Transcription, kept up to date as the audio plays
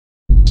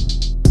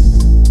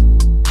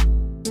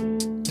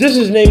This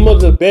is name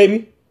Mugga,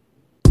 baby.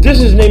 This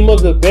is name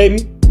Mugga, baby.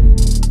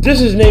 This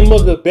is name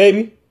Mugga,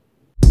 baby.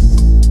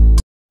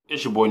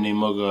 It's your boy named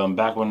Mugga. I'm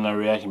back with another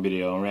reaction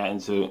video. I'm reacting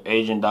to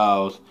Asian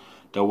Dolls,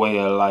 The Way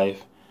of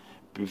Life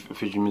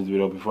featuring music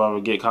video. Before I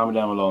forget, comment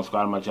down below and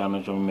subscribe to my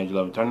channel, show me major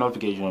love, and turn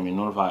notifications on, be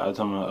notified every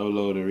time I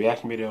upload a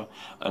reaction video.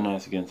 And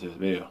let's get into this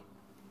video.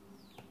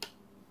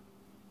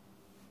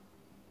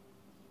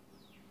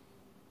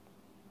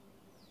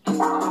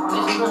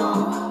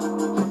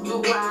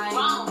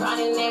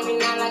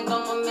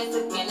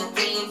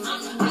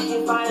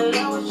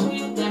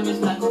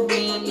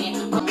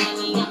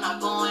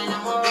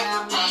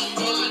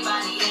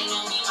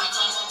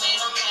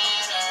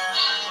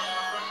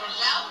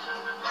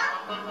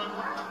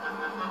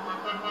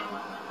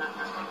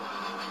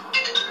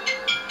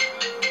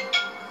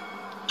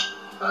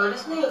 Bro,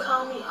 this nigga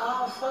call me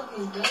all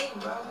fucking day,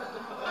 bro.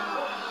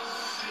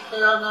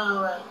 Hell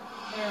no, right?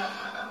 Yeah.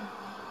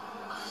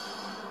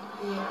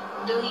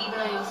 Do he even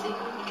know your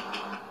secret?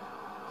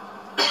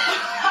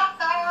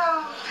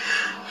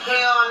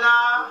 Hell no.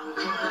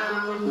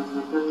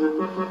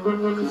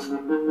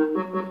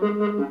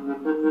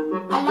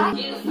 I like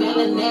the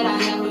feeling that I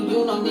have when you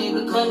know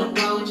nigga couldn't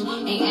approach.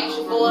 Ain't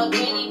action for a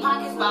penny,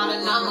 pockets by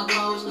the number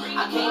coach.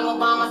 I came up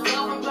by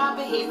myself from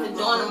dropping hits to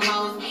doing them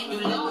hoes. You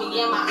look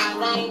me in my eyes,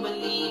 I ain't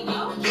believe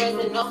you.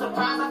 Dressing no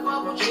surprise, I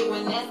fuck with you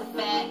and that's a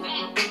fact.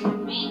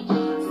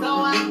 So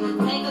I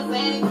take a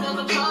Xanny to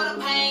control the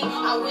pain.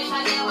 I wish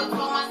I never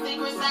told my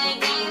secrets, I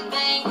ain't got a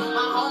thing.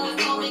 My homies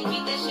told me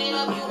keep that shit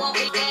up, you won't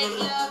be dead.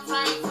 Love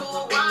turned to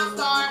a rock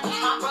star.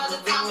 My brother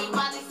taught me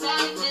about these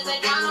savages, they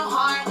got no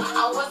heart.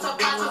 I was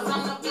surprised with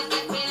some of the bitch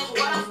that finished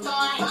what I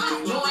started.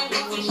 You ain't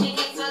goofy, she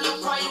can't tell them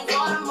for you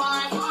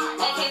watermark.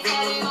 They can't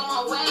tell it on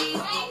my ways.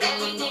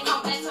 Everything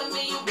come back to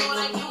me, you do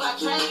like you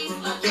got trades.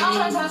 Don't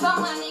hurt cause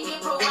some money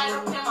get put right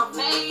up in my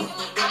face.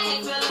 I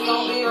ain't feeling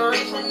gon' be a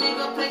rich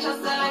nigga, play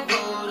yourself like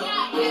photo.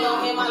 You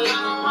don't hit my line,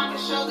 I'm rockin'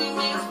 show these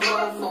niggas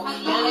profile.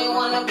 Then they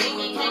wanna beat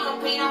me, can't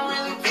compete, I'm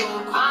really too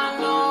cool. I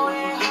know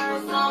it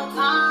hurts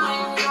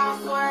sometimes, I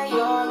swear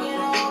you'll get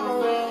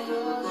over it.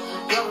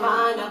 You'll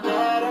find a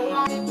better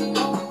life if you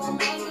know we won't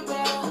make it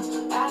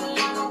better. Out of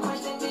line, no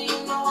question, but you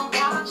know I'm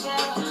down to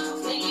cheddar.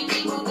 Sneaky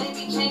people, they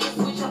be changing,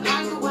 switch up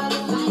like the weather.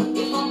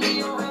 It's gon' be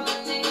a real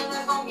nigga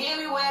that's gon' get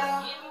me wetter.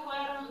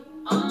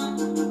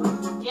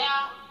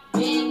 Yeah,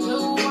 been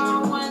too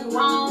long, went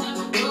wrong.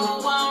 Do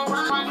one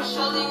wrong, I can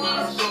show these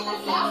niggas truth.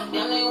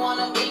 Them they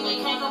wanna beat me,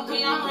 can't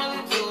compete, I'm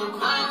really too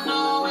cool. I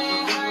know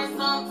it hurts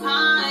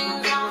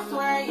sometimes, I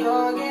swear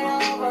you'll get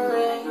over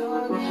it.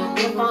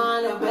 You'll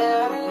find a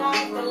better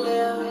life to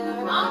live.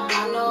 I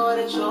know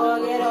that you'll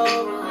get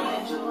over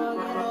it.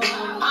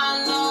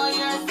 I know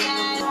you're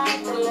sad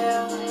life to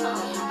live.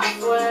 I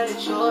swear that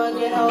you'll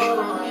get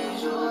over it.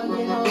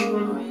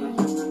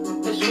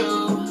 It's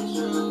true,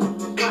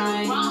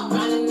 right?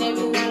 Running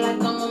every night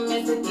like I'm a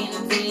Mexican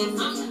assist.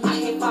 I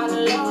can't fall in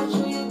love with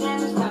you, you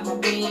damage like a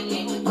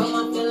billion. Put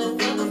my feelings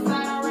to the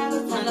side, I'd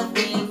rather turn a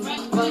fence.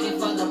 Fucking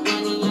for the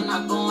money, I'm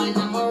not going,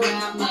 I'm a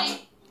rapper.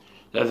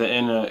 That's the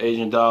end of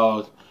Asian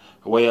Dolls,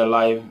 Way of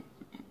Life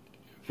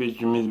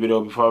featuring music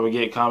video. Before I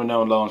forget, comment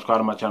down below and subscribe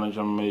to my channel,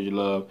 show me major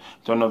love,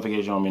 turn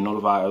notifications on, be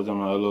notified every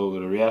time I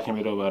upload a reaction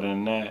video. But other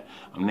than that,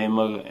 I'm named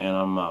Mugga and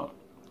I'm out.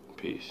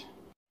 Peace.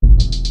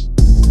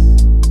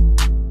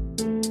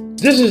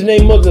 This is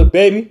name Mugga,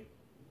 baby.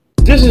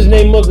 This is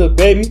name Mugga,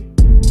 baby.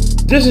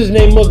 This is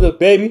name Mugga,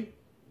 baby.